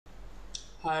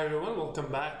Hi everyone,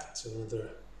 welcome back to another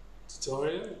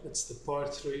tutorial. It's the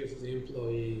part 3 of the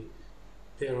employee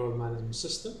payroll management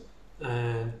system,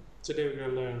 and today we're going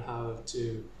to learn how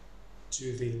to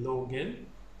do the login.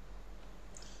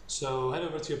 So head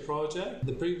over to your project. In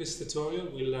the previous tutorial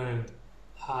we learned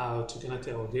how to connect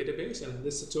to our database, and in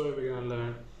this tutorial we're going to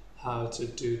learn how to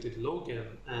do the login.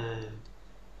 And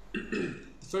the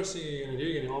first thing you're going to do,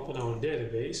 you're going to open our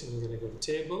database and we're going to go to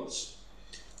tables,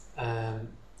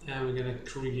 and we're going to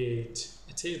create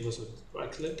a table. So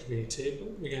right click, create table.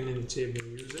 We're going to name the table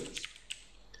users,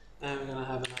 and we're going to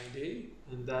have an ID,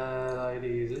 and that ID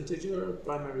is integer,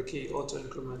 primary key auto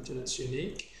increment, and it's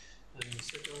unique. And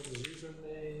second one is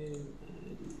username, and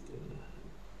you're going to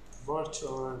have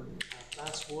varchar and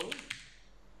password.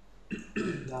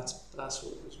 That's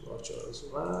password is varchar as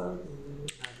well. And we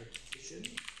have a division,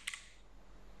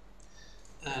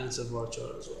 and it's a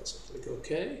varchar as well. So click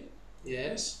OK.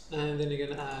 Yes, and then you're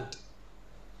going to add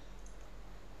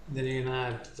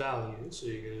value. So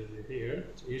you're going to do here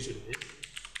the username,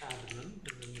 admin,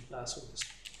 and then the password is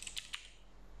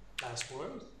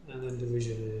password, and then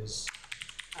division is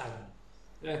admin.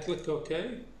 And click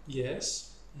OK.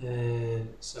 Yes, and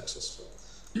successful.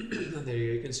 And there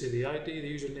you can see the ID,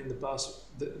 the username,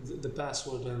 the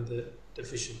password, and the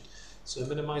division. So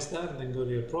minimize that, and then go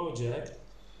to your project.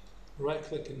 Right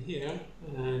click in here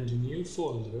and new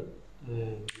folder.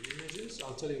 And images.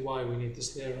 I'll tell you why we need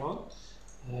this later on.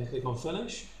 Click on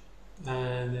finish,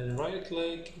 and then right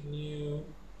click, new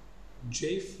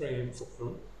JFrame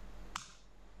form,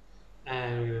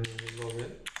 and we're going to log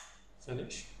in,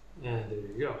 finish, and there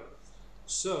you go.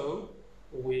 So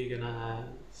we're going to have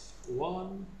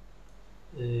 1,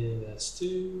 and that's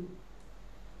 2,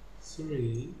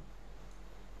 3,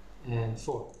 and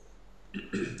 4.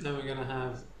 Then we're going to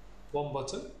have one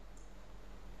button.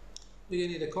 We're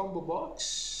going to need a combo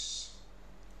box.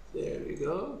 There we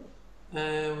go.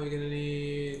 And we're going to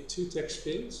need 2 text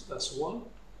fields. That's 1,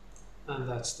 and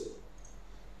that's 2.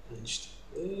 And just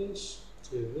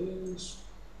do this,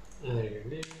 and there you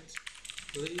need.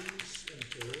 Please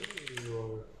enter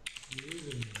your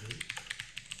username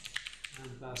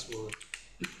and password.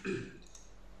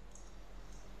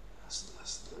 that's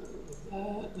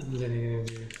that. And then you're going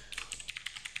to do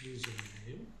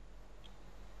username.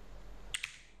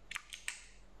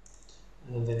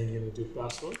 And then you're going to do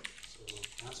password. So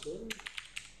password.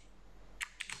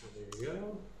 So there you go.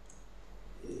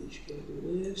 You're going to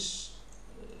do this,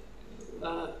 and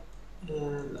that,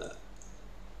 and that.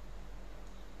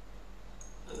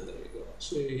 And there you go.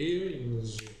 So here you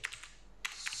use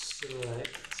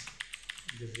select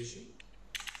division.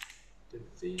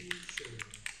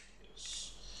 Yes.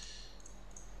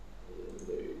 And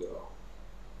there you go.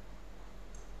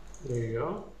 There you go.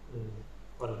 And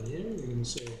button here, you're going to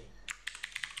say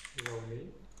login,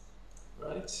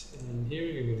 right? And here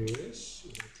you're going to do this,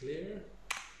 you're going to clear,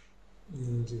 you're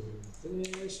going to do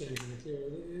this, and you're going to clear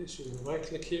this, you're going to right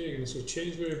click here, you're going to say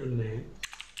change variable name,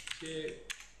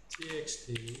 txt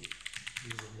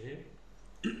username.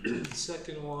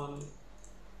 Second one,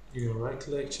 you're going to right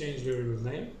click, change variable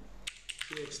name,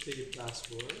 txt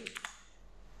password.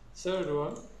 Third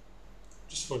one,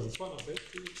 just for the fun of it,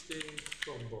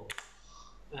 JComboBox.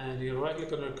 And you're going to right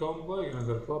click on your combo, you're going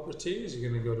to go to properties, you're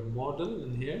going to go to model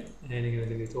in here, and you're going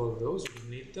to delete all of those, you don't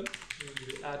need them. You're going to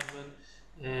do admin,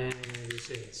 and you're going to do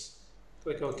sales.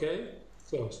 Click OK,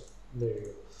 close. There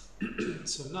you go.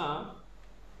 So now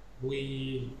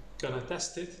we're going to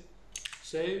test it.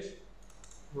 Save,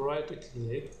 right click,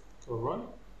 go run.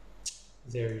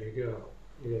 There you go.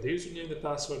 You got the username, the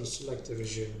password, the select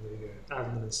division, the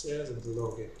admin and sales, and the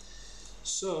login.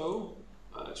 So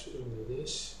I should do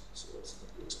this. So it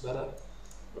looks better,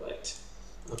 right?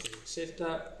 Okay, save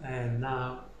that, and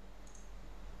now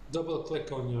double click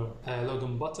on your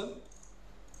login button,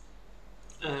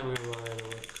 and we write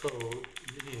our code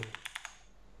in here.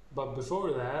 But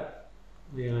before that,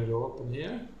 we're gonna go up in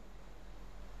here,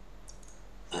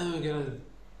 and we're gonna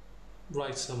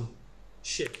write some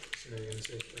shit. So you're gonna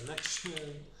say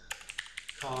connection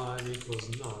card equals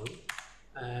null,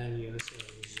 and you're gonna say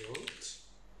result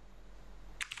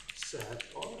set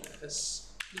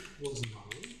rs equals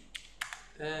null,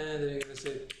 and then you're going to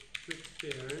say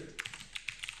prepared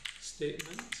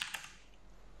statement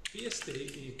pst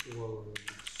equals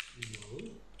null,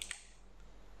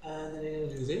 and then you're going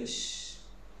to do this,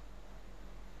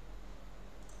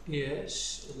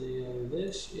 yes, and then you're going to do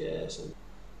this, yes. And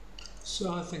so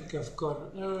I think I've got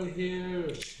an error here,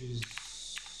 which is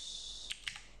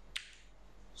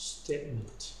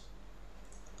statement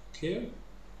here.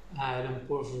 Add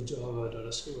import for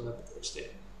Java.Sqlite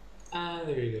statement. And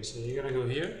there you go. So you're gonna go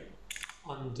here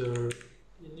under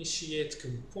initiate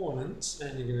component,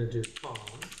 and you're going to do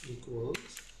conf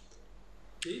equals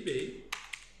db,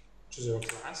 which is our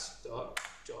class, dot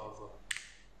java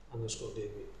underscore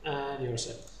db, and you're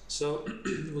set. So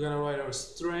we're going to write our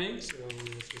string, so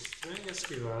string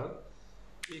SQL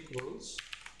equals,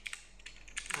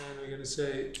 and we're going to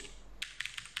say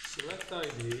select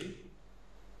ID,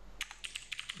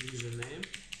 username,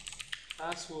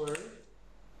 password,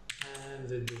 and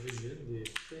the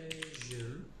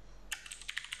division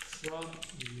from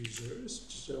users,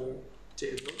 which is our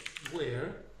table,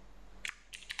 where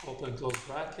open close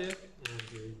bracket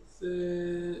and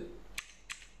the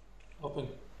open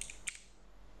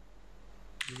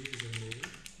username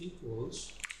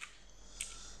equals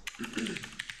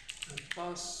and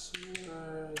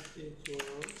password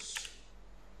equals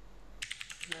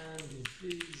and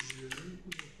division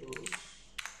equals,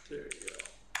 there you go.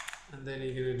 And then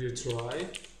you're going to do try,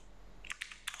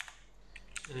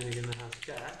 and you're going to have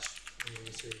catch, and you're going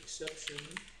to say exception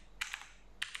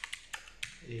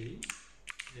A, and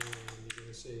you're going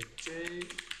to say J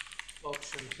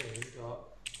option pane dot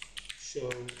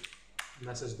show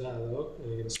message dialog, and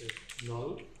you're going to say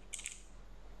null.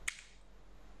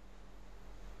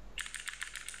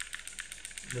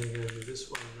 And you're going to do this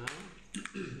one now.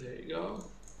 There you go.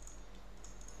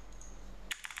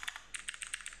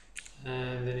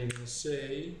 And then you're going to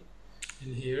say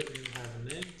in here, you're going to have an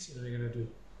int, and we're going to do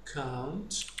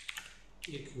count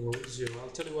equals 0. I'll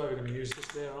tell you why we're going to use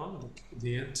this later on,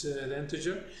 the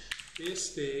integer.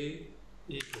 PST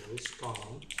equals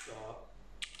count dot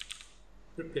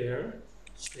prepare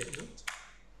statement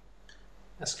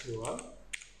SQL.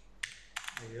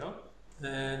 There you go.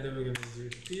 And then we're going to do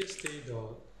PST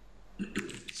dot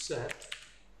set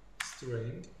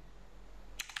string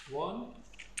 1,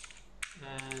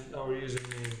 and our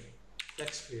username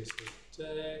text field, so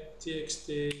txt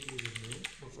username,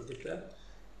 don't forget that,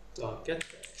 dot get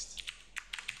text.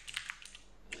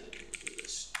 And we'll do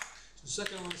this. So the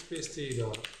second one is pst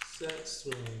dot set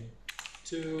string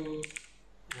 2,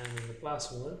 and then the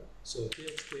password, so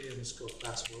txt underscore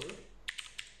password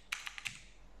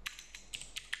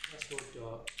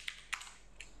dot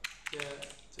get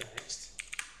text.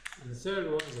 And the third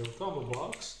one is our combo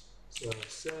box, so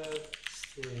set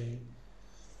string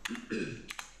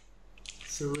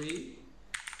 3,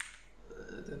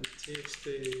 then txt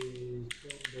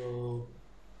combo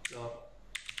dot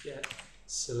get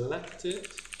selected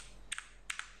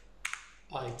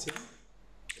item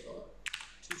dot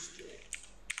toString,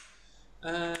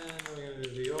 and we're going to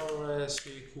do the rs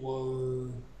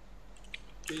equal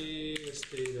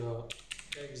pst dot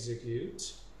execute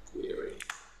query,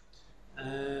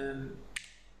 and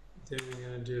then we're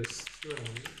going to do a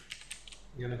string.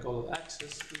 We're going to call it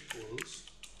access equals,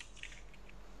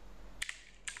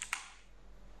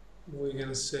 we're going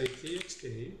to say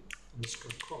txt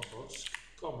underscore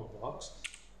combo box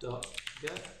dot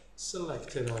get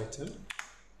selected item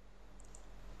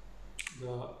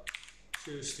dot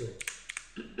toString.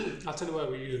 I'll tell you why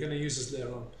we're going to use this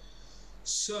later on.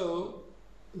 So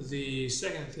the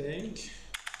second thing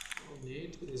we'll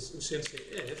need is we shall say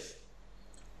if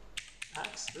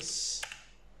access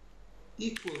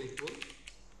equal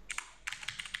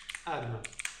admin,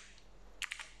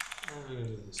 and we're going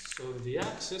to do this. So the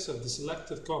access of the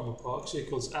selected combo box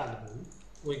equals admin.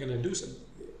 We're going to do something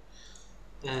here,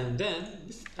 and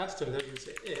then after that we'll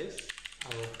say if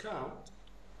our count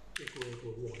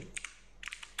equal 1,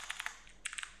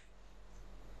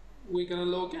 we're going to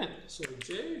log in. So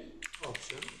J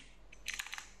option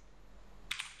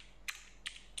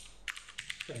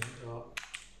pane dot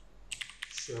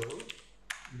show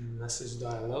message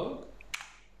dialog.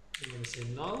 We're going to say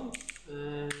null,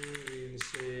 and we're going to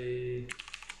say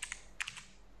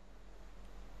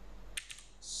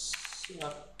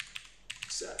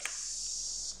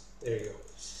success. There you go.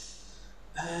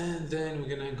 And then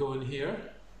we're going to go in here.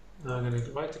 I'm going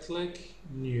to right click,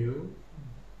 new,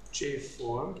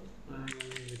 JFrame,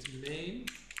 with main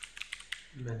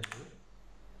menu,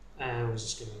 and we're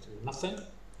just going to do nothing.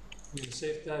 I'm going to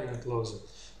save that, I'm going to close it.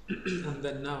 And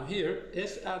then now here,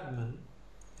 if admin,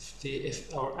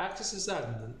 if our access is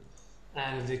admin,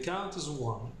 and if the count is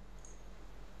 1,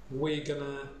 we're going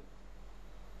to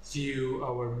view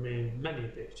our main menu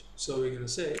page. So we're going to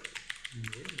say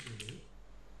main menu,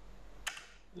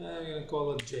 and we're going to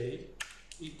call it J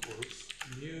equals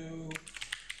new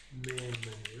main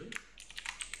menu,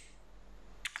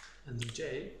 and the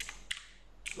J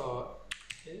dot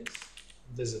is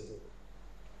visible,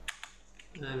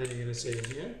 and then you're going to say in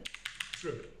here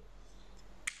true,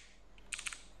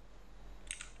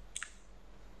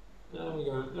 and we're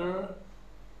going to error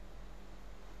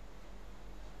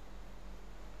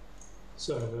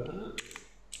sorry about that,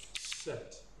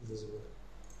 set visible.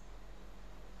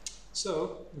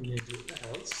 So we need to do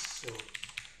else. So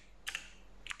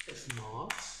if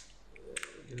not,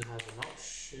 we're gonna have an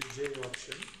option, J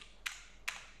option,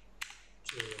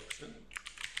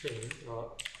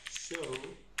 show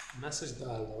message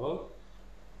dialog,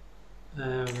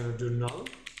 and we're gonna do null.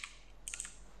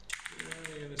 And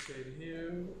we're gonna say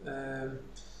here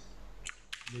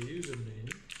the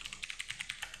username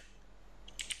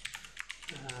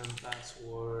and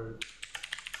password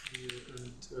you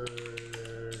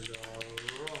entered are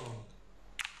wrong.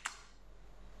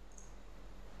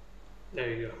 There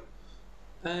you go.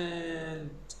 And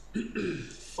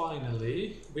finally,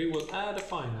 we will add a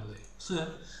finally.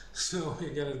 So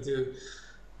we're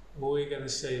gonna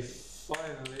say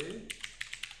finally.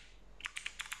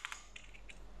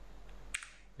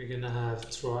 We're gonna have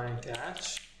try and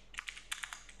catch.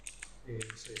 We're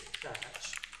gonna say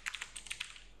catch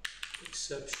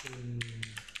exception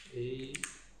a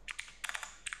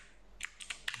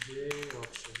j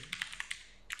option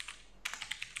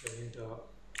dot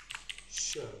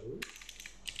show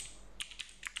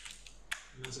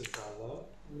message dialog.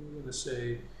 We're gonna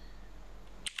say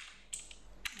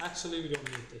actually we don't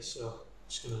need this, so I'm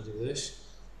just gonna do this.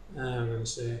 And I'm gonna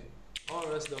say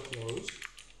rs.close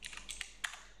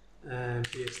and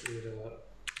txt.close.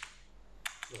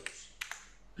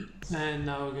 And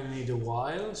now we're gonna need a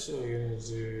while, so we're gonna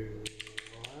do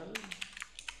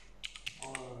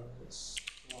while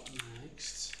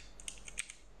rs.next,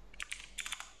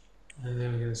 and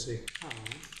then we're gonna say count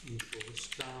equals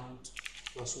count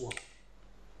plus 1.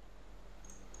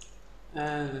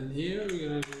 And then here we're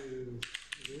gonna do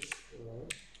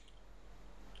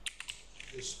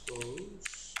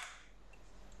dispose.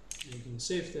 And you can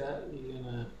save that. You're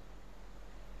gonna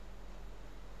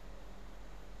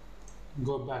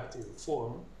go back to your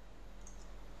form.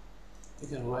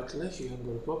 You're gonna right click, you're gonna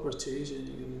go to properties, and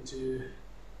you're gonna do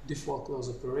default close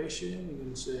operation. You're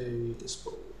gonna say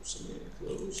dispose, and you're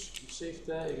gonna close. You save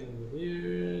that, you're gonna go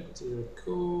here to your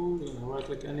code, you're gonna right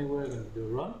click anywhere, you're gonna do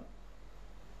run.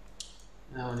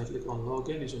 Now when you click on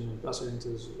login, it's gonna pass it into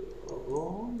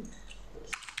wrong.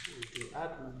 We do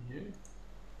admin here.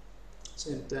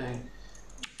 Same thing.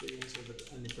 If we insert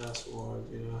any password,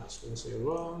 it's going to say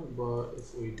wrong, but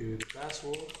if we do the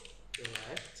password,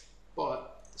 correct, but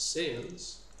the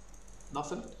sales,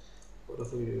 nothing. But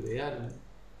if we do the admin,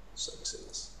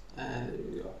 success. And there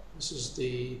we go. This is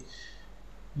the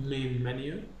main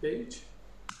menu page.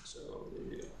 So there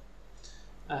you go.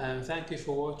 And thank you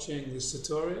for watching this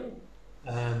tutorial.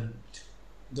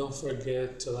 Don't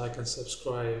forget to like and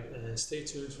subscribe, and stay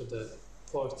tuned for the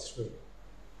part 3.